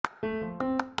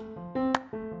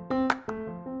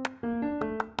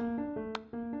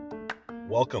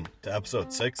Welcome to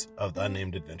episode 6 of the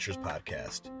Unnamed Adventures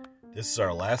podcast. This is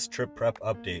our last trip prep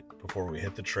update before we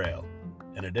hit the trail.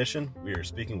 In addition, we are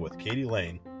speaking with Katie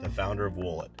Lane, the founder of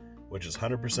Woolit, which is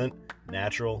 100%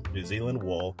 natural New Zealand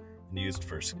wool and used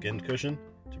for skin cushion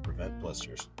to prevent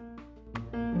blisters.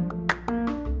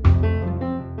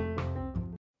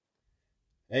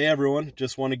 Hey everyone,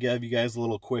 just want to give you guys a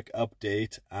little quick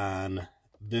update on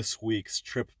this week's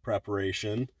trip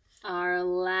preparation. Our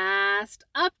last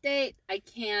update. I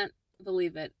can't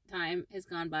believe it. Time has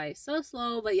gone by so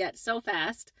slow, but yet so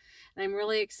fast. And I'm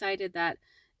really excited that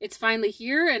it's finally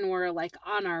here and we're like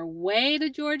on our way to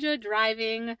Georgia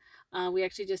driving. We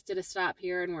actually just did a stop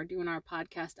here and we're doing our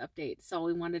podcast update. So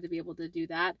we wanted to be able to do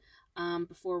that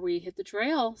before we hit the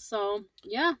trail. So,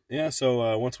 yeah. Yeah,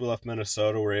 so once we left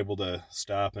Minnesota, we were able to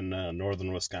stop in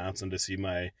northern Wisconsin to see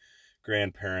my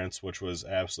grandparents, which was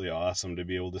absolutely awesome to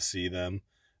be able to see them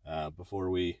before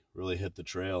we really hit the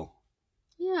trail.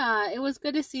 Yeah, it was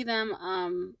good to see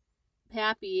them.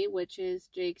 Pappy, which is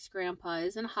Jake's grandpa,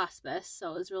 is in hospice,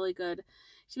 so it was really good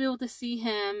to be able to see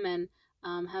him and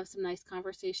have some nice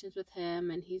conversations with him,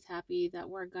 and he's happy that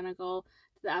we're gonna go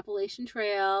to the Appalachian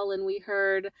Trail. And we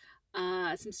heard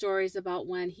some stories about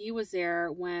when he was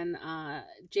there when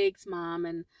Jake's mom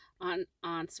and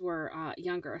aunts were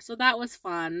younger, so that was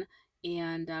fun.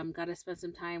 And got to spend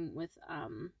some time with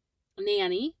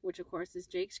Nanny, which of course is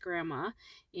Jake's grandma,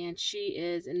 and she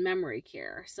is in memory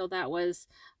care, so that was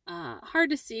hard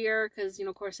to see her because,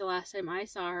 of course, the last time I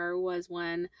saw her was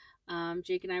when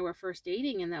Jake and I were first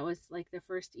dating, and that was like the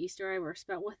first Easter I ever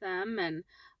spent with them.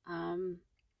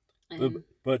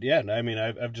 But yeah, I mean,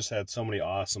 I've just had so many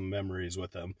awesome memories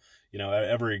with them.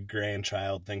 Every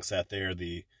grandchild thinks that they're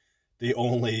the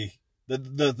only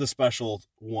the special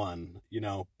one,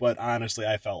 but honestly,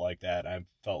 I felt like that. I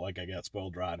felt like I got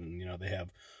spoiled rotten. They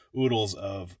have oodles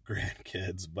of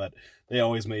grandkids, but they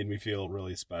always made me feel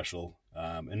really special.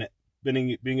 And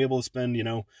being able to spend,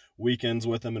 weekends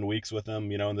with them and weeks with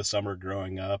them, in the summer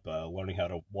growing up, learning how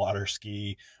to water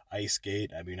ski, ice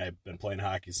skate. I mean, I've been playing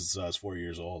hockey since I was 4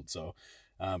 years old. So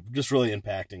just really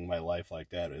impacting my life like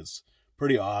that is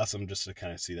pretty awesome just to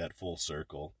kind of see that full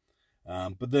circle.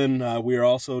 But then we were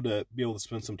also to be able to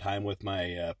spend some time with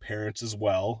my parents as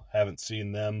well. Haven't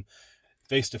seen them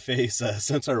face to face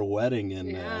since our wedding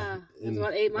in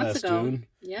about 8 months ago. June.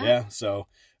 Yeah, so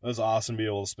it was awesome to be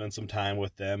able to spend some time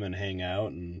with them and hang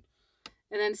out. And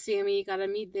then Sammy got to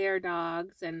meet their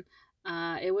dogs, and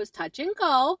it was touch and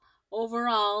go.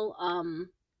 Overall,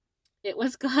 it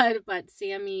was good, but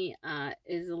Sammy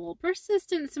is a little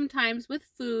persistent sometimes with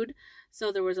food,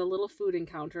 so there was a little food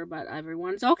encounter, but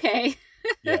everyone's okay.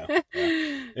 Yeah.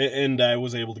 And I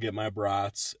was able to get my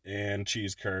brats and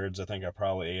cheese curds. I think I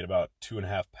probably ate about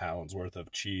 2.5 pounds worth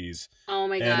of cheese. Oh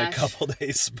my gosh. In a couple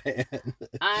days span.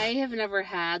 I have never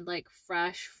had like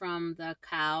fresh from the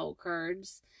cow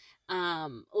curds.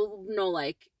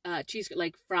 Cheese,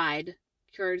 like fried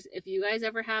curds. If you guys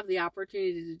ever have the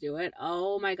opportunity to do it,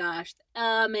 oh my gosh,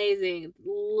 amazing.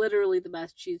 Literally the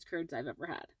best cheese curds I've ever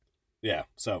had. Yeah,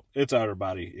 so it's outer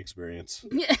body experience.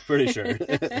 Pretty sure.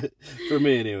 For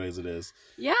me anyways, it is.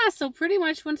 Yeah, so pretty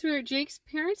much once we were at Jake's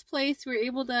parents' place, we were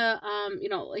able to,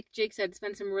 like Jake said,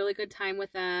 spend some really good time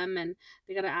with them, and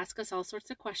they got to ask us all sorts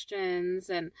of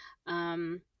questions, and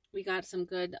we got some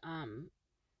good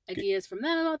ideas from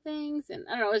them about things, and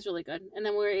I don't know, it was really good. And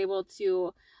then we were able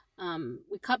to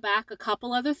we cut back a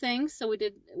couple other things, so we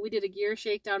did a gear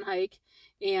shakedown hike,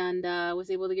 and was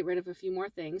able to get rid of a few more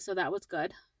things, so that was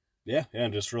good. Yeah,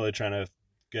 and just really trying to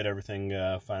get everything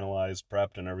finalized,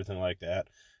 prepped, and everything like that.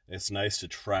 It's nice to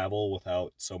travel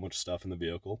without so much stuff in the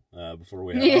vehicle before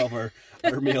we have all of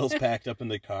our meals packed up in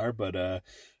the car, but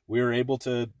we were able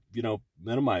to,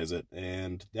 minimize it,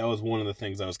 and that was one of the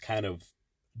things that was kind of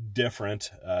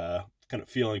different, kind of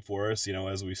feeling for us,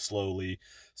 as we slowly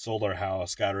sold our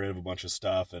house, got rid of a bunch of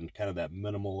stuff, and kind of that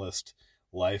minimalist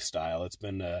lifestyle. It's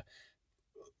been a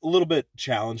little bit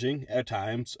challenging at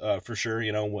times, for sure.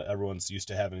 Everyone's used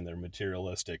to having their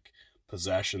materialistic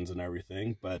possessions and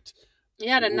everything, but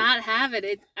yeah, to not have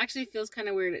it actually feels kind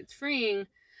of weird. It's freeing,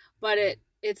 but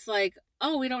it's like,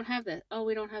 oh, we don't have this. Oh,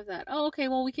 we don't have that. Oh, okay,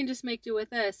 well, we can just make do with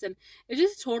this. And it's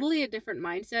just totally a different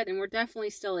mindset, and we're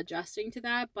definitely still adjusting to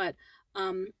that. But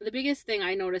the biggest thing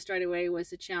I noticed right away was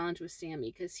the challenge with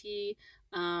Sammy, because he,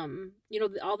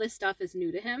 all this stuff is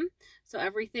new to him. So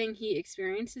everything he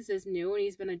experiences is new, and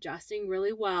he's been adjusting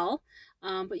really well.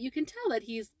 But you can tell that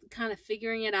he's kind of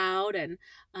figuring it out. And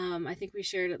I think we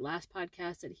shared it last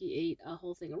podcast that he ate a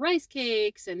whole thing of rice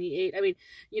cakes, and he ate,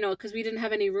 because we didn't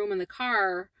have any room in the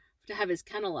car to have his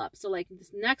kennel up. So like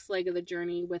this next leg of the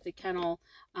journey with the kennel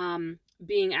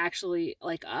being actually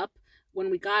like up, when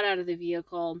we got out of the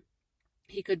vehicle,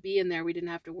 he could be in there. We didn't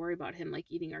have to worry about him like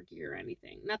eating our gear or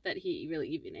anything. Not that he really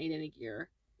even ate any gear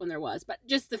when there was, but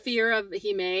just the fear of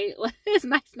he may. It's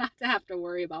nice not to have to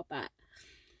worry about that.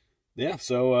 Yeah,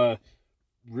 so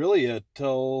really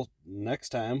until next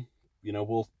time,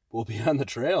 we'll be on the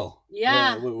trail.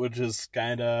 Yeah. Which is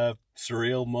kind of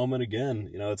surreal moment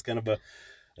again. It's kind of a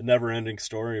never-ending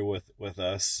story with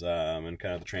us, and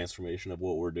kind of the transformation of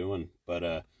what we're doing.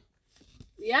 But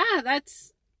yeah,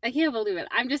 I can't believe it.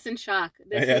 I'm just in shock.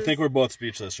 I think we're both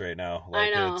speechless right now. I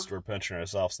know. We're pinching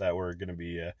ourselves that we're going to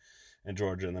be in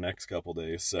Georgia in the next couple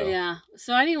days. So yeah.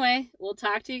 So anyway, we'll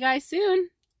talk to you guys soon.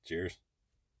 Cheers.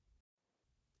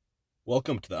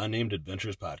 Welcome to the Unnamed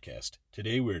Adventures podcast.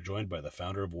 Today we are joined by the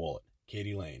founder of Woolet,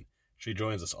 Katie Lane. She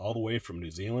joins us all the way from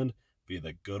New Zealand via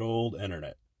the good old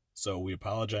internet. So we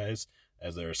apologize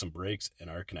as there are some breaks in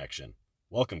our connection.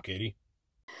 Welcome, Katie.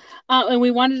 And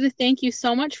we wanted to thank you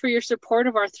so much for your support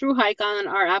of our thru hike on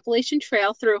our Appalachian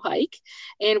Trail thru hike.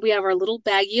 And we have our little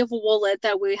baggie of Woolet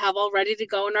that we have all ready to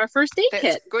go in our first aid kit.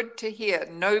 That's good to hear.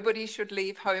 Nobody should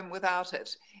leave home without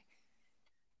it.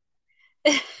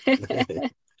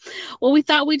 Well, we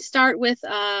thought we'd start with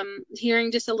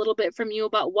hearing just a little bit from you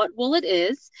about what Woolet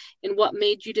is and what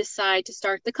made you decide to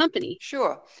start the company.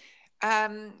 Sure.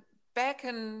 Back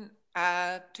in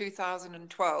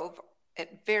 2012,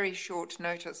 at very short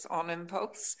notice on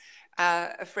impulse,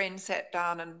 a friend sat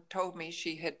down and told me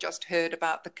she had just heard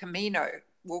about the Camino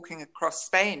walking across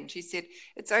Spain. She said,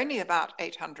 it's only about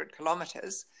 800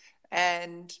 kilometers.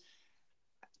 And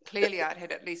clearly I'd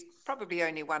had at least probably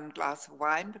only one glass of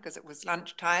wine because it was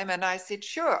lunchtime. And I said,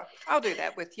 sure, I'll do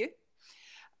that with you.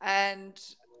 And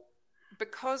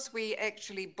because we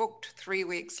actually booked 3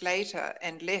 weeks later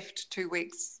and left 2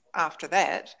 weeks after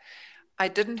that, I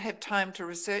didn't have time to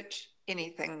research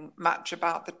anything much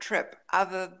about the trip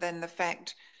other than the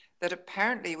fact that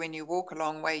apparently when you walk a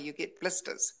long way, you get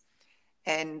blisters.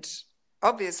 And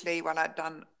obviously, while I'd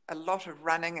done a lot of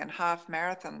running and half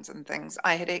marathons and things,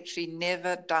 I had actually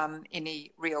never done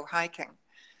any real hiking.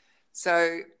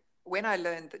 So when I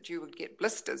learned that you would get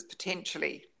blisters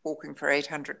potentially walking for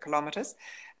 800 kilometers,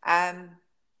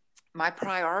 my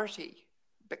priority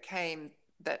became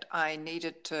that I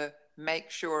needed to make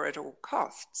sure at all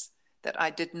costs that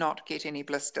I did not get any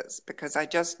blisters, because I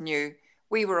just knew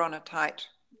we were on a tight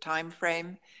time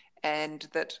frame, and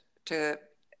that to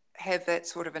have that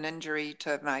sort of an injury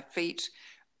to my feet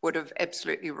would have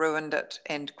absolutely ruined it,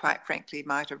 and quite frankly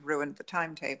might have ruined the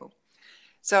timetable.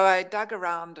 So I dug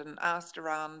around and asked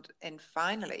around and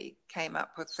finally came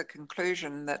up with the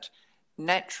conclusion that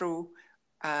natural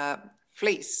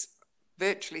fleece,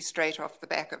 virtually straight off the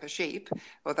back of a sheep,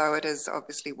 although it is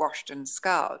obviously washed and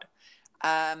scoured,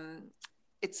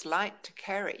 it's light to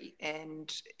carry,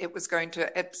 and it was going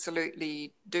to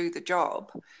absolutely do the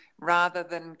job, rather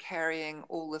than carrying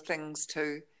all the things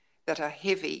that are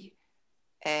heavy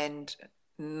and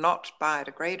not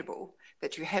biodegradable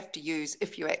that you have to use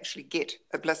if you actually get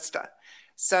a blister.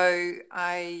 So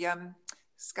I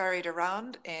scurried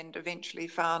around and eventually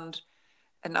found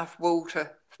enough wool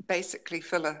to basically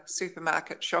fill a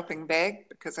supermarket shopping bag,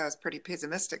 because I was pretty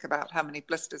pessimistic about how many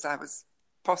blisters I was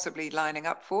possibly lining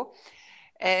up for.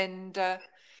 And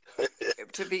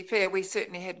to be fair, we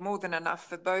certainly had more than enough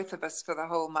for both of us for the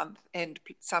whole month, and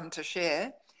some to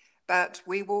share. But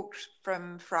we walked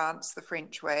from France the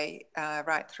French way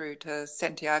right through to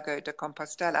Santiago de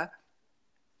Compostela,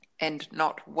 and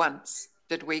not once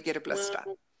did we get a blister.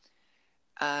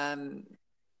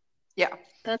 Yeah,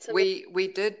 we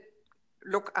did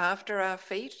look after our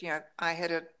feet. I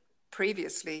had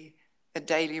previously a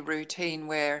daily routine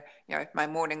where, my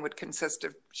morning would consist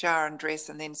of shower and dress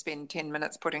and then spend 10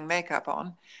 minutes putting makeup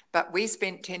on. But we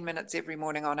spent 10 minutes every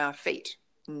morning on our feet,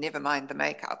 never mind the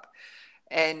makeup.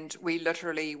 And we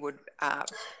literally would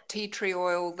tea tree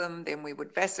oil them, then we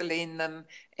would Vaseline them,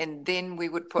 and then we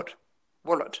would put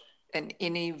Woolet in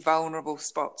any vulnerable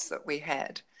spots that we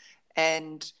had.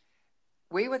 And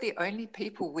we were the only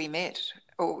people we met,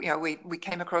 or we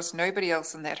came across nobody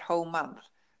else in that whole month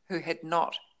who had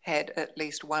not had at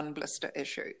least one blister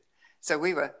issue. So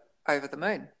we were over the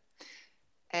moon.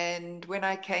 And when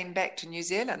I came back to New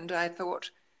Zealand, I thought,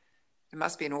 there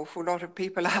must be an awful lot of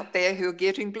people out there who are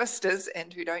getting blisters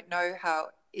and who don't know how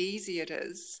easy it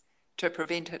is to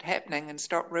prevent it happening and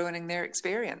stop ruining their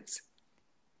experience.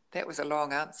 That was a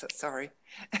long answer, sorry.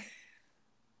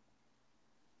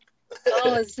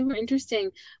 Oh, it's super interesting.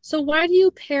 So why do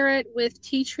you pair it with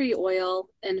tea tree oil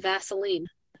and Vaseline?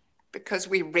 Because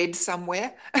we read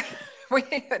somewhere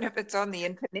And if it's on the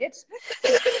internet,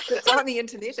 if it's on the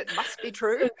internet, it must be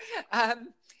true.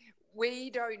 We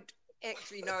don't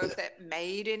actually know if that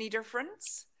made any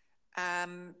difference.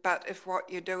 But if what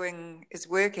you're doing is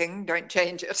working, don't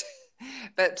change it.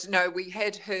 But no, we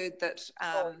had heard that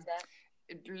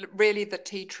really the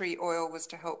tea tree oil was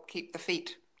to help keep the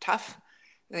feet tough,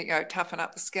 toughen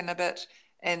up the skin a bit.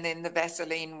 And then the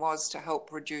Vaseline was to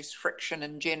help reduce friction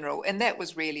in general. And that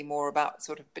was really more about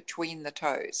sort of between the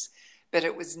toes. But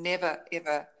it was never,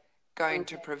 ever going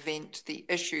to prevent the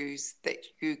issues that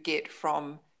you get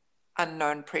from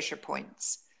unknown pressure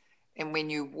points. And when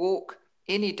you walk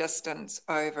any distance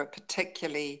over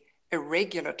particularly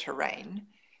irregular terrain,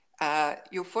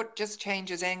 your foot just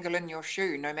changes angle in your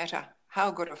shoe, no matter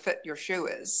how good a fit your shoe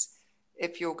is.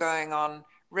 If you're going on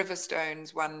river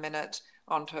stones 1 minute,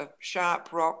 onto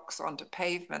sharp rocks, onto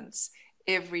pavements,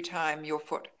 every time your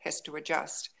foot has to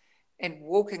adjust. And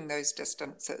walking those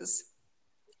distances,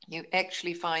 you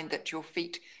actually find that your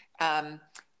feet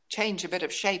change a bit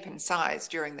of shape and size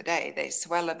during the day. They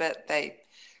swell a bit, they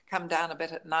come down a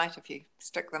bit at night if you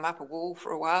stick them up a wall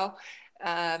for a while.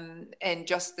 And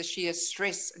just the sheer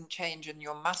stress and change in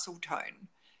your muscle tone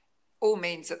all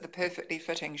means that the perfectly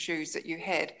fitting shoes that you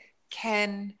had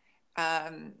can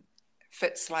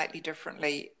fit slightly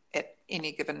differently at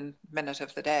any given minute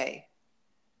of the day.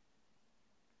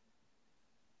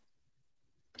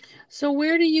 So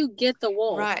where do you get the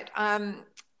wool? Right.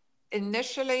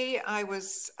 Initially, I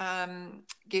was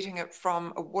getting it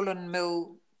from a woolen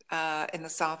mill in the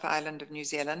South Island of New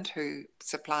Zealand who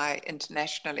supply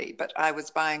internationally, but I was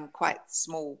buying quite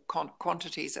small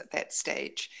quantities at that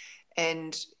stage.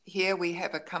 And here we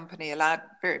have a company, a large,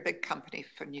 very big company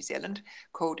for New Zealand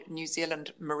called New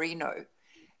Zealand Merino.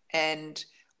 And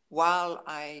while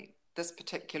this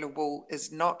particular wool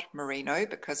is not merino,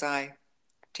 because I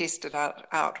tested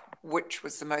out which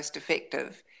was the most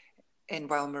effective, and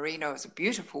while merino is a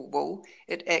beautiful wool,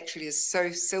 it actually is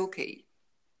so silky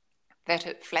that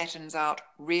it flattens out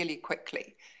really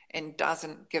quickly and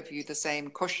doesn't give you the same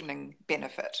cushioning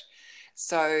benefit.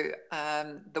 So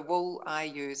the wool I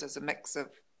use is a mix of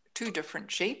two different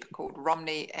sheep called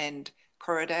Romney and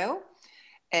Corriedale.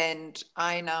 And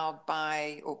I now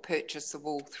buy or purchase the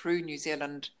wool through New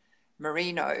Zealand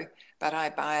Merino, but I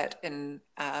buy it in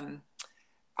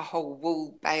a whole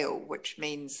wool bale, which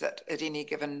means that at any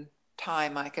given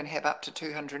time I can have up to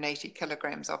 280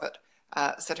 kilograms of it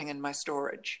sitting in my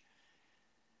storage.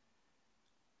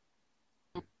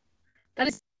 That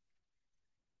is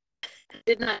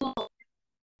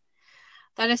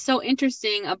That is so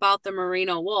interesting about the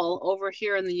merino wool. Over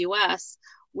here in the US,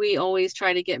 we always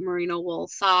try to get merino wool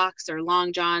socks or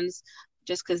long johns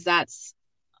just because that's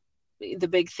the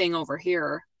big thing over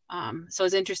here. So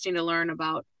it's interesting to learn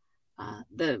about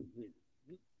the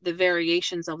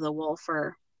variations of the wool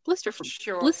for blister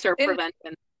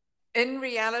prevention. In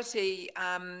reality,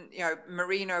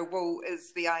 merino wool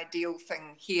is the ideal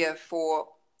thing here for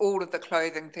all of the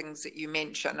clothing things that you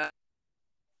mention.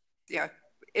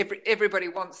 Everybody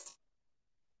wants.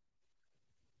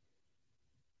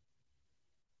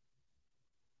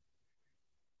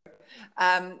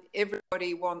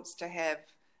 Everybody wants to have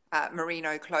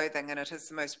merino clothing, and it is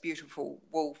the most beautiful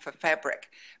wool for fabric.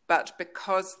 But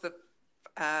because the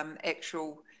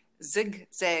actual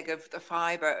zigzag of the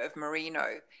fiber of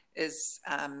merino is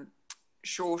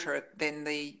shorter, then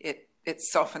it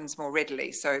softens more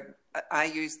readily. So I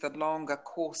use the longer,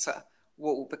 coarser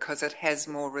wool because it has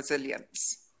more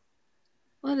resilience.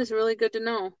 Well, that is really good to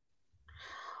know.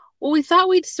 Well, we thought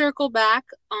we'd circle back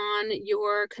on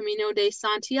your Camino de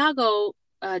Santiago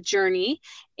journey.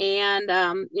 And,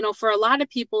 for a lot of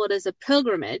people, it is a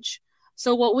pilgrimage.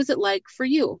 So what was it like for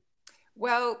you?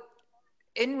 Well,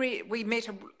 we met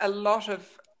a lot of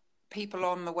people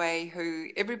on the way who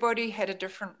everybody had a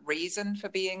different reason for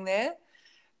being there.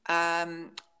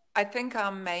 I think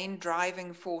our main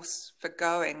driving force for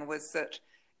going was that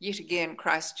yet again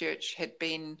Christchurch had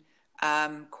been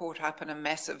caught up in a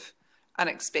massive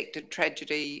unexpected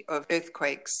tragedy of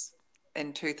earthquakes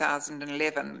in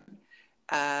 2011,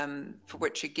 for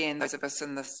which again those of us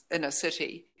in this inner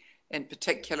city in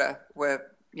particular were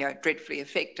dreadfully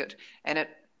affected. And it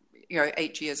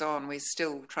 8 years on, we're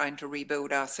still trying to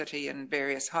rebuild our city in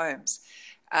various homes.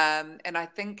 And I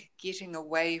think getting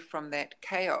away from that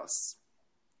chaos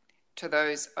to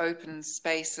those open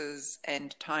spaces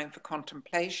and time for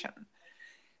contemplation,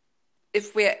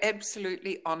 if we're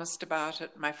absolutely honest about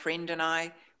it, my friend and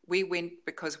I, we went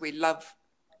because we love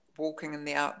walking in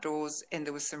the outdoors, and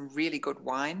there was some really good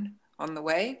wine on the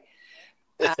way.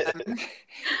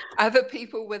 Other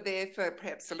people were there for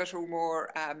perhaps a little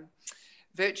more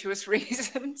virtuous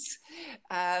reasons.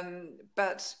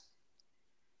 But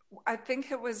I think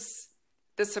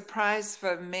the surprise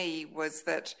for me was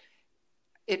that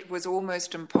it was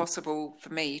almost impossible for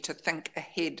me to think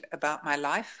ahead about my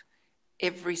life.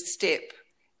 Every step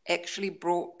actually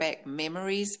brought back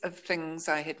memories of things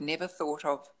I had never thought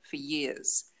of for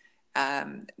years,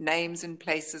 names and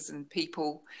places and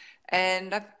people.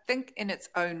 And I think in its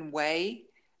own way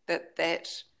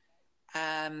that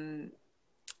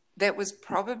was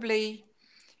probably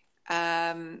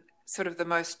sort of the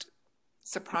most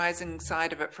surprising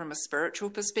side of it from a spiritual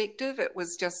perspective. It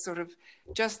was just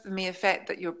the mere fact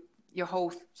that your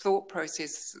whole thought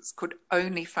processes could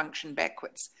only function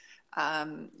backwards.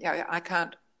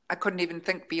 I couldn't even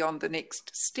think beyond the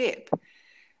next step.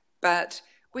 But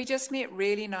we just met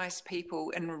really nice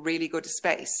people in a really good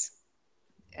space,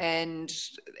 and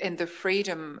the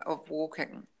freedom of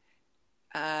walking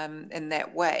in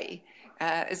that way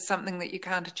is something that you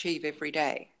can't achieve every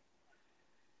day.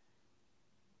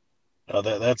 Oh,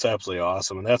 that's absolutely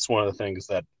awesome. And that's one of the things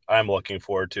that I'm looking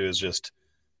forward to, is just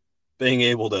being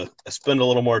able to spend a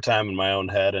little more time in my own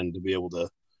head and to be able to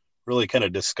really kind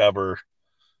of discover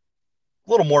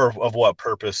a little more of what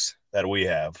purpose that we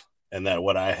have and that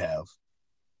what I have.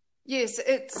 Yes,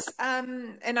 it's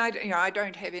and I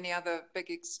don't have any other big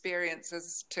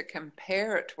experiences to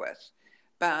compare it with,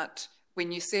 but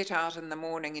when you set out in the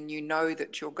morning and you know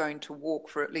that you're going to walk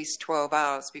for at least 12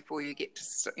 hours before you get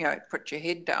to put your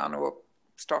head down or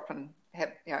stop and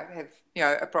have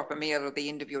a proper meal at the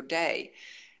end of your day,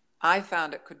 I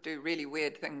found it could do really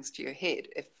weird things to your head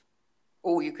if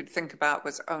all you could think about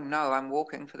was, oh no, I'm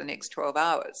walking for the next 12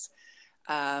 hours.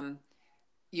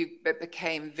 It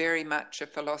became very much a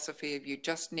philosophy of you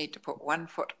just need to put one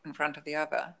foot in front of the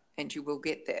other and you will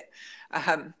get there,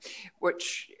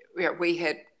 which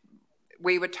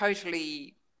we were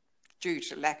totally, due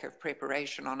to lack of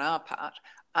preparation on our part,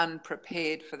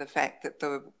 unprepared for the fact that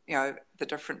there were, the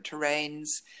different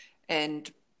terrains,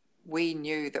 and we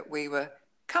knew that we were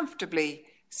comfortably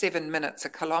 7 minutes a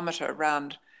kilometre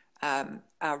around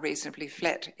our reasonably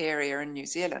flat area in New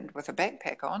Zealand with a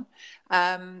backpack on.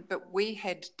 But we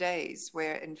had days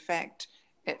where, in fact,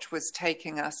 it was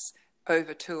taking us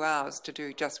over 2 hours to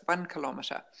do just 1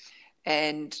 kilometre.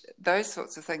 And those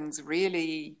sorts of things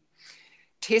really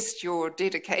test your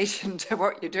dedication to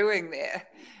what you're doing there.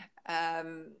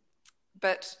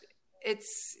 But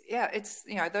it's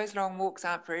those long walks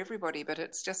aren't for everybody, but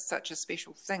it's just such a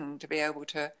special thing to be able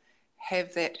to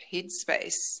have that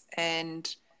headspace,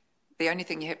 and the only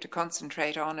thing you have to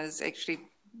concentrate on is actually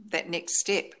that next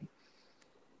step.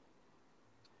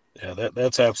 Yeah,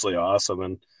 that's absolutely awesome.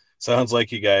 And sounds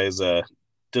like you guys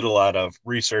did a lot of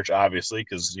research, obviously,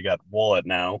 because you got Woollett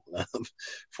now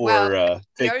for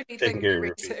taking care of your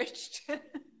researched.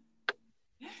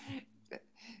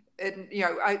 And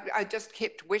I just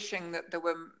kept wishing that there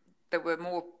were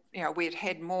more. We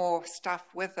had more stuff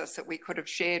with us that we could have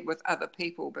shared with other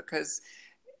people, because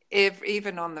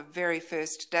even on the very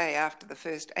first day after the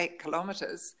first 8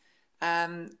 kilometres,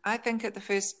 I think at the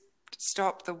first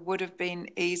stop there would have been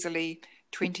easily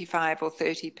 25 or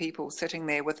 30 people sitting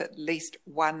there with at least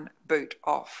one boot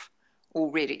off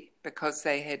already, because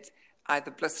they had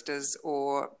either blisters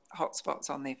or hot spots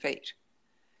on their feet.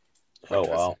 Oh,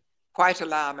 wow. Was quite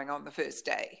alarming on the first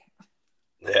day.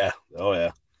 Yeah. Oh,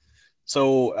 yeah.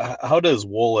 So how does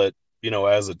Woollett,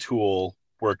 as a tool,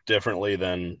 work differently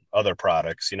than other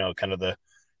products, kind of the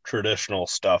traditional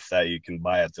stuff that you can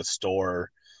buy at the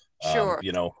store? Sure.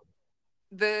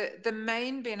 The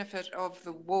main benefit of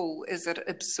the wool is that it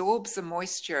absorbs the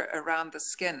moisture around the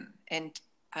skin and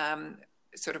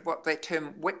sort of what they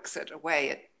term wicks it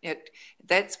away.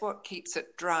 That's what keeps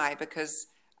it dry, because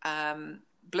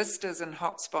blisters and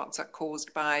hot spots are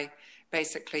caused by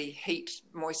basically heat,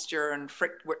 moisture, and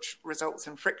which results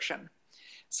in friction.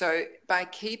 So by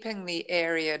keeping the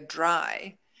area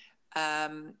dry,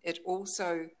 it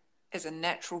also, as a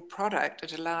natural product,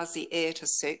 it allows the air to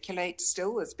circulate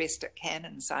still as best it can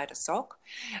inside a sock.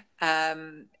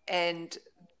 And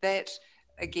that,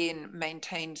 again,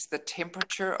 maintains the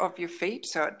temperature of your feet.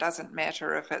 So it doesn't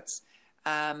matter if it's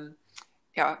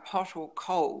hot or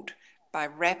cold. By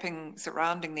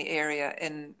surrounding the area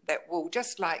in that wool,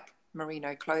 just like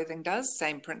merino clothing does,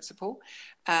 same principle,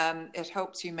 it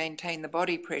helps you maintain the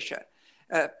body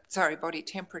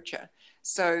temperature.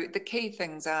 So the key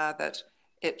things are that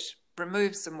it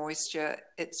removes the moisture,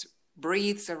 it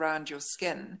breathes around your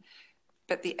skin,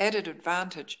 but the added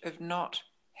advantage of not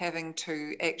having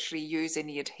to actually use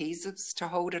any adhesives to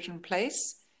hold it in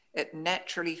place, it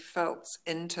naturally felts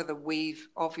into the weave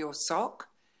of your sock.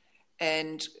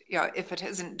 And if it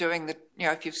isn't doing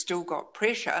if you've still got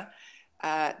pressure,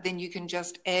 then you can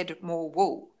just add more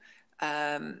wool,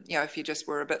 if you just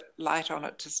were a bit light on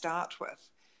it to start with.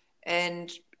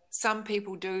 And some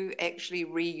people do actually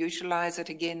reutilize it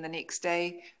again the next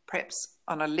day, perhaps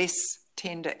on a less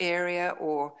tender area,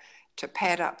 or to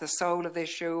pad up the sole of their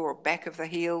shoe or back of the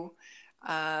heel,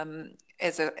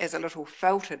 as a little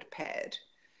felted pad.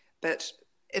 But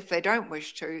if they don't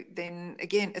wish to, then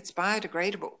again, it's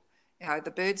biodegradable.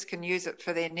 The birds can use it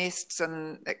for their nests,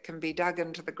 and it can be dug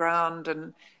into the ground,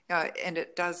 and and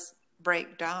it does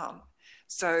break down.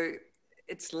 So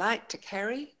it's light to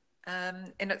carry,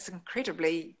 and it's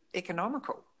incredibly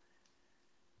economical.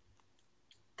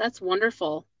 That's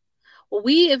wonderful. Well,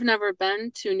 we have never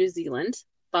been to New Zealand,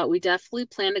 but we definitely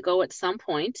plan to go at some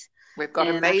point. We've got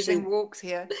amazing walks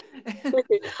here.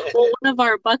 Well, one of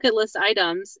our bucket list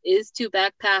items is to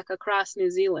backpack across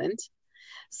New Zealand.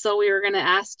 So we were going to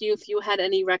ask you if you had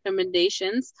any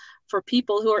recommendations for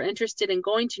people who are interested in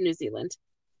going to New Zealand.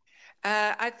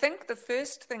 I think the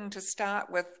first thing to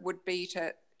start with would be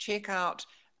to check out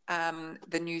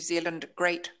the New Zealand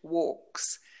Great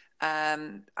Walks.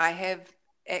 I have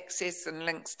access and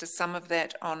links to some of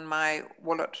that on my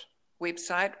Woollit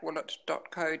website,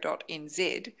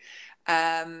 woollit.co.nz.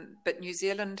 But New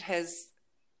Zealand has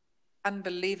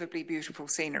unbelievably beautiful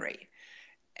scenery.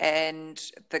 And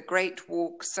the Great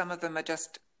Walks, some of them are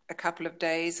just a couple of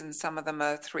days, and some of them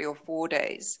are 3 or 4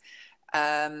 days.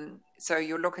 So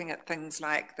you're looking at things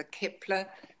like the Kepler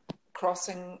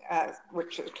crossing,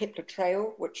 which is Kepler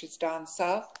Trail, which is down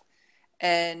south,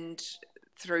 and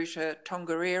through to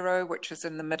Tongariro, which is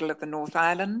in the middle of the North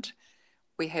Island.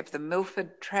 We have the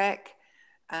Milford Track.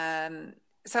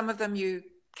 Some of them you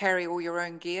carry all your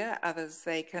own gear, others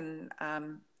they can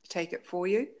take it for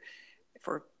you,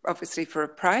 obviously for a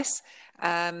price.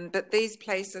 But these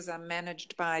places are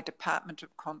managed by Department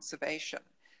of Conservation.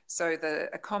 So the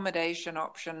accommodation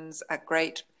options are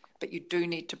great, but you do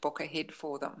need to book ahead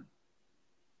for them.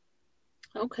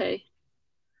 Okay.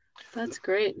 That's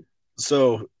great.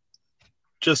 So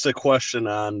just a question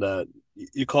on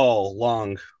you call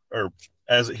long, or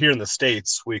as here in the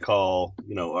States, we call,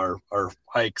 our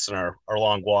hikes and our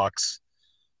long walks,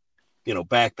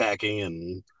 backpacking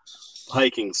and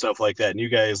hiking, stuff like that. And you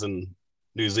guys in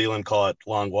New Zealand call it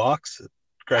long walks.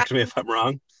 Correct me if I'm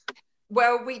wrong.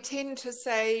 Well, we tend to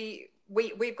say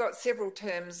we've got several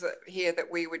terms here that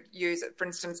we would use. For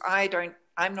instance,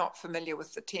 I'm not familiar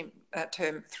with the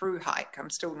term through hike. I'm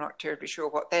still not terribly sure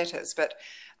what that is, but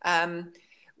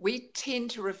we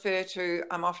tend to refer to,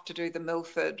 I'm off to do the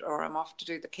Milford, or I'm off to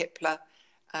do the Kepler,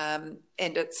 and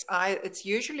it's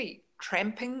usually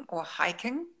tramping or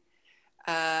hiking.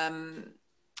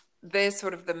 They're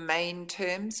sort of the main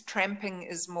terms. Tramping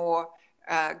is more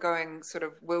going sort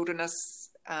of wilderness,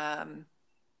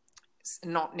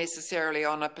 not necessarily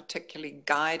on a particularly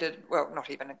guided, well, not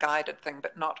even a guided thing,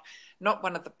 but not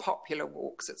one of the popular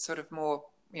walks. It's sort of more,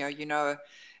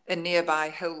 a nearby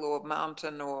hill or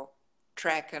mountain or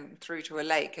track and through to a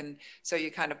lake. And so you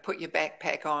kind of put your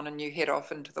backpack on and you head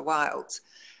off into the wilds.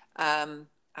 Our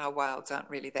wilds aren't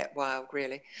really that wild,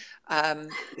 really.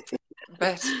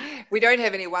 But we don't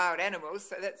have any wild animals,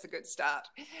 so that's a good start.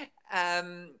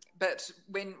 But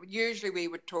usually we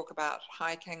would talk about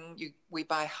hiking, we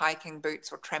buy hiking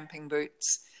boots or tramping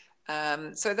boots.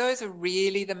 So those are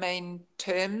really the main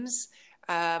terms.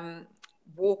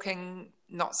 Walking,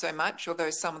 not so much, although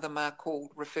some of them are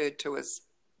referred to as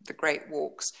the Great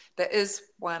Walks. There is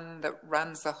one that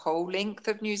runs the whole length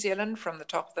of New Zealand, from the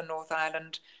top of the North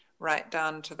Island right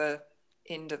down to the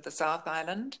end of the South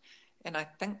Island. And I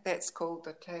think that's called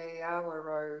the Te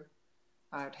Awaroa.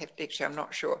 I'm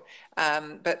not sure.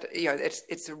 But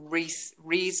it's a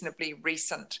reasonably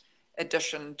recent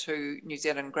addition to New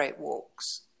Zealand Great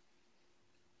Walks.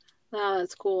 Oh,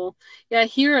 that's cool. Yeah,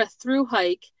 here a through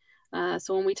hike.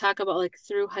 So when we talk about like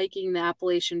through hiking the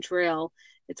Appalachian Trail,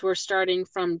 we're starting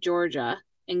from Georgia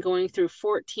and going through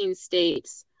 14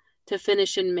 states to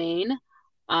finish in Maine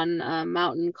on a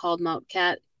mountain called Mount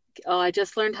Cat. Oh, I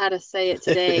just learned how to say it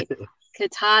today.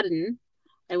 Katahdin.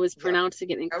 I was pronouncing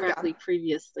it incorrectly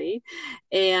previously.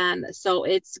 And so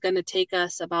it's going to take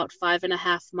us about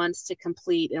 5.5 months to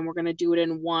complete, and we're going to do it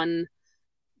in one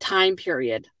time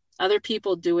period. Other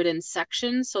people do it in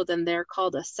sections, so then they're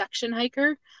called a section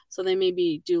hiker. So they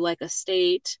maybe do like a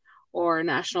state or a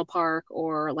national park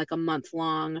or like a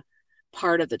month-long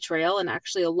part of the trail. And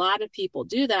actually a lot of people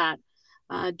do that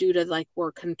due to like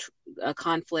work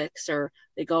conflicts, or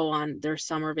they go on their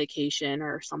summer vacation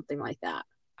or something like that.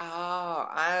 Oh,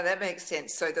 that makes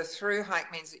sense. So the through hike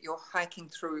means that you're hiking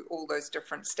through all those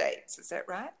different states. Is that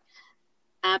right?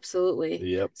 Absolutely.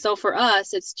 Yep. So for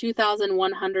us, it's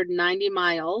 2,190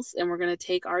 miles, and we're going to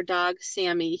take our dog,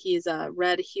 Sammy. He's a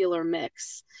red heeler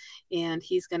mix, and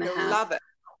You'll love it.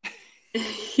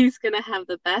 he's going to have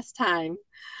the best time.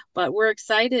 But we're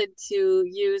excited to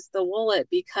use the Woolet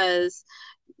because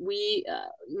we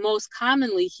most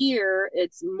commonly here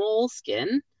it's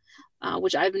moleskin,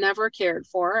 which I've never cared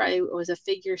for. I was a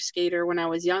figure skater when I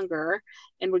was younger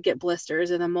and would get blisters,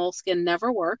 and the moleskin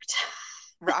never worked.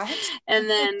 Right. And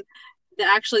then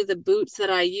actually the boots that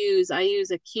I use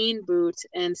a Keen boot,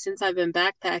 and since I've been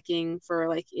backpacking for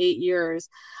like 8 years,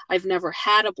 I've never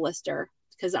had a blister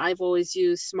because I've always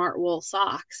used Smart Wool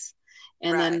socks.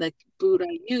 And then Right. the boot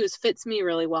I use fits me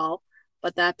really well.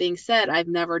 But that being said, I've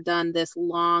never done this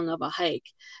long of a hike.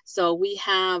 So we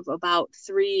have about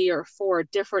 3 or 4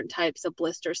 different types of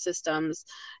blister systems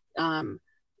to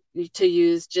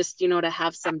use, just, to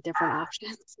have some different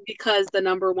options because the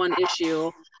number one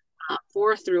issue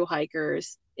for through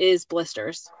hikers is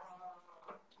blisters.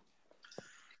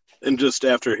 And just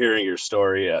after hearing your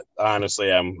story,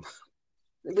 honestly,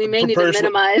 We may need to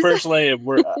minimize. Personally, I'm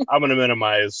going to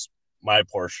minimize my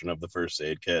portion of the first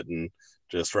aid kit and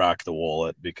just rock the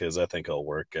Woolet because I think it'll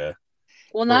work.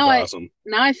 Well, awesome.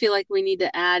 Now I feel like we need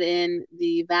to add in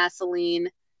the Vaseline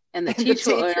and the tea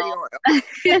tree oil,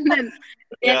 and then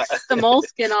mix the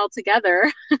moleskin all together.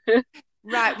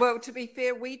 Right. Well, to be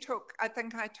fair, I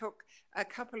think I took a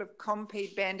couple of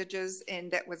Compeed bandages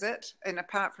and that was it. And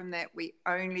apart from that, we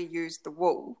only used the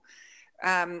wool.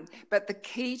 But the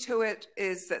key to it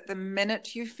is that the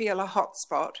minute you feel a hot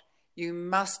spot, you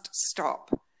must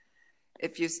stop.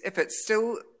 If it's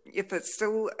still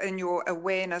in your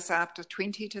awareness after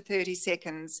 20 to 30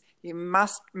 seconds, you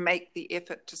must make the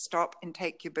effort to stop and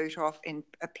take your boot off and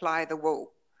apply the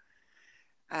wool.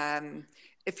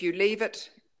 If you leave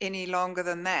it any longer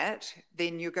than that,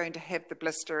 then you're going to have the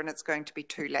blister and it's going to be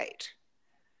too late.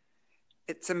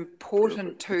 It's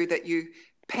important too that you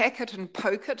pack it and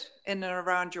poke it in and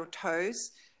around your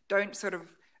toes. Don't sort of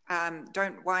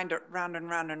don't wind it round and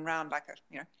round and round like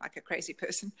a crazy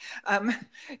person.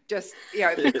 Because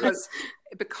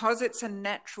it's a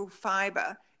natural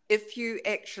fiber. If you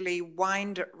actually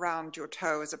wind it round your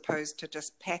toe as opposed to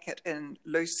just pack it in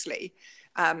loosely,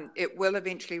 it will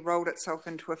eventually roll itself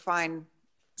into a fine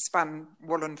spun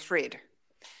woolen thread.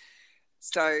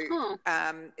 So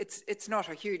it's not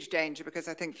a huge danger because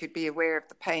I think you'd be aware of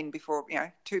the pain before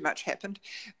too much happened.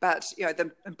 But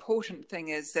the important thing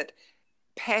is that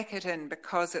pack it in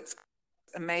because it's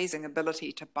amazing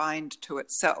ability to bind to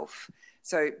itself.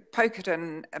 So poke it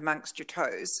in amongst your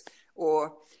toes,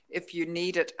 or if you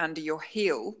need it under your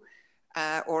heel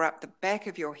or up the back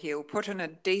of your heel, put in a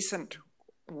decent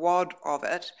wad of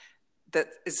it that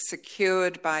is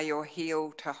secured by your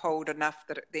heel to hold enough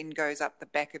that it then goes up the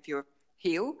back of your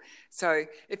heel. So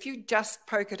if you just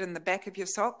poke it in the back of your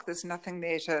sock, there's nothing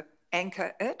there to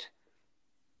anchor it.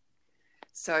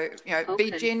 So,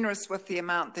 Be generous with the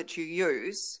amount that you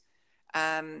use,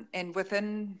 and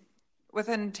within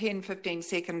 10, 15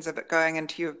 seconds of it going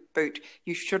into your boot,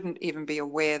 you shouldn't even be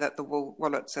aware that the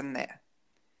Woolet's in there.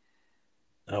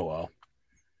 Oh, wow.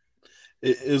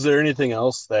 Is there anything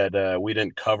else that we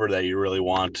didn't cover that you really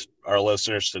want our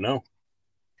listeners to know?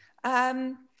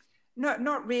 No,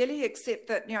 not really, except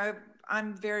that,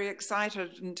 I'm very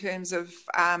excited in terms of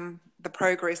the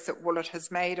progress that Woolet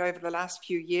has made over the last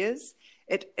few years.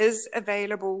 It is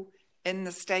available in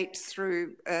the States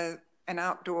through an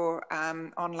outdoor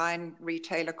online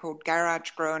retailer called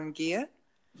Garage Grown Gear.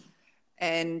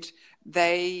 And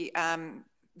they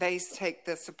take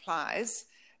the supplies.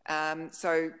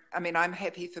 So, I'm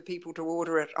happy for people to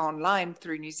order it online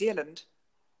through New Zealand,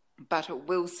 but it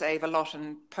will save a lot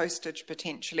in postage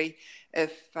potentially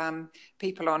if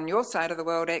people on your side of the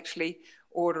world actually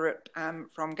order it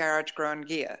from Garage Grown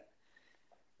Gear.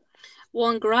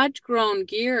 Well, and Garage Grown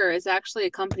Gear is actually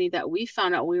a company that we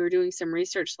found out we were doing some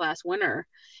research last winter,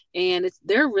 and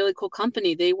they're a really cool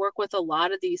company. They work with a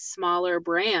lot of these smaller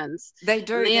brands. They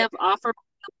do. And they have offered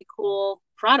really cool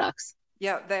products.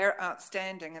 Yeah, they're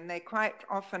outstanding, and they quite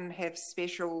often have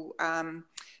special,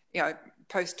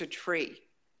 postage-free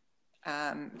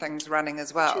things running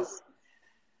as well.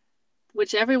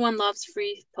 Which everyone loves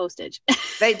free postage.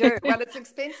 They do. Well, it's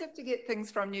expensive to get things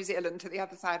from New Zealand to the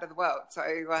other side of the world. So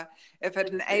if it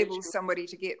enables somebody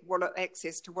to get Woolet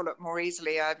access to Woolet more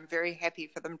easily, I'm very happy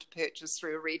for them to purchase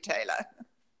through a retailer.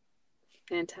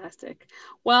 Fantastic.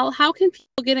 Well, how can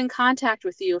people get in contact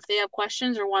with you if they have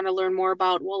questions or want to learn more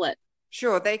about Woolet?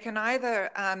 Sure. They can either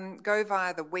go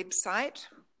via the website,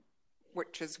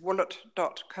 which is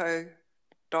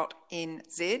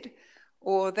woolet.co.nz,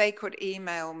 or they could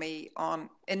email me on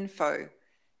info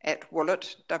at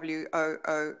Woolit,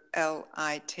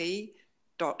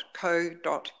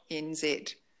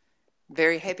 woolit.co.nz.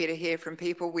 Very happy to hear from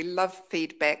people. We love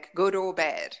feedback, good or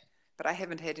bad, but I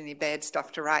haven't had any bad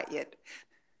stuff to write yet.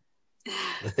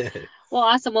 Well,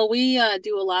 awesome. Well, we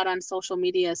do a lot on social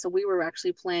media, so we were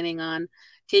actually planning on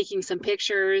taking some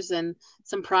pictures and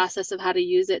some process of how to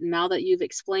use it. And now that you've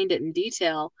explained it in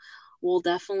detail, we'll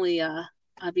definitely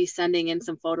be sending in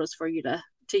some photos for you to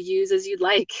use as you'd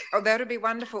like. Oh, that would be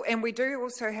wonderful. And we do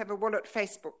also have a Woolit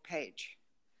Facebook page.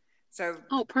 So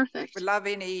perfect. We love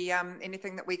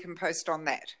anything that we can post on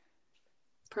that.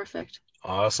 Perfect.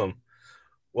 Awesome.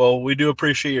 Well, we do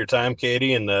appreciate your time,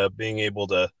 Katie, and being able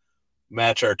to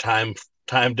match our time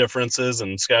differences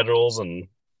and schedules and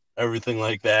everything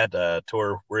like that to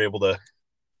where we're able to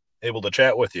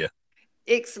chat with you.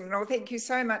 Excellent. Well, thank you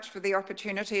so much for the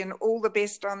opportunity, and all the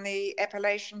best on the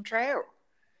Appalachian Trail.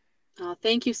 Oh,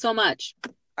 thank you so much.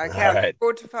 Okay, I look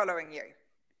forward to following you.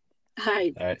 All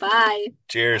right. Bye.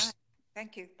 Cheers. Bye.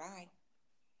 Thank you. Bye.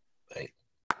 Bye.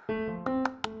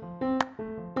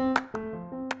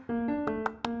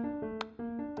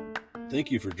 Thank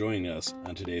you for joining us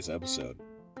on today's episode.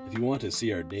 If you want to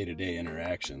see our day-to-day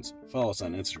interactions, follow us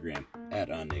on Instagram at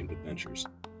Unnamed Adventures.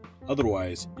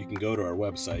 Otherwise, you can go to our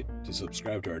website to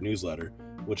subscribe to our newsletter,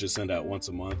 which is sent out once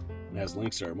a month and has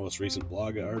links to our most recent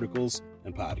blog articles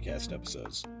and podcast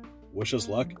episodes. Wish us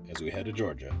luck as we head to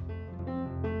Georgia.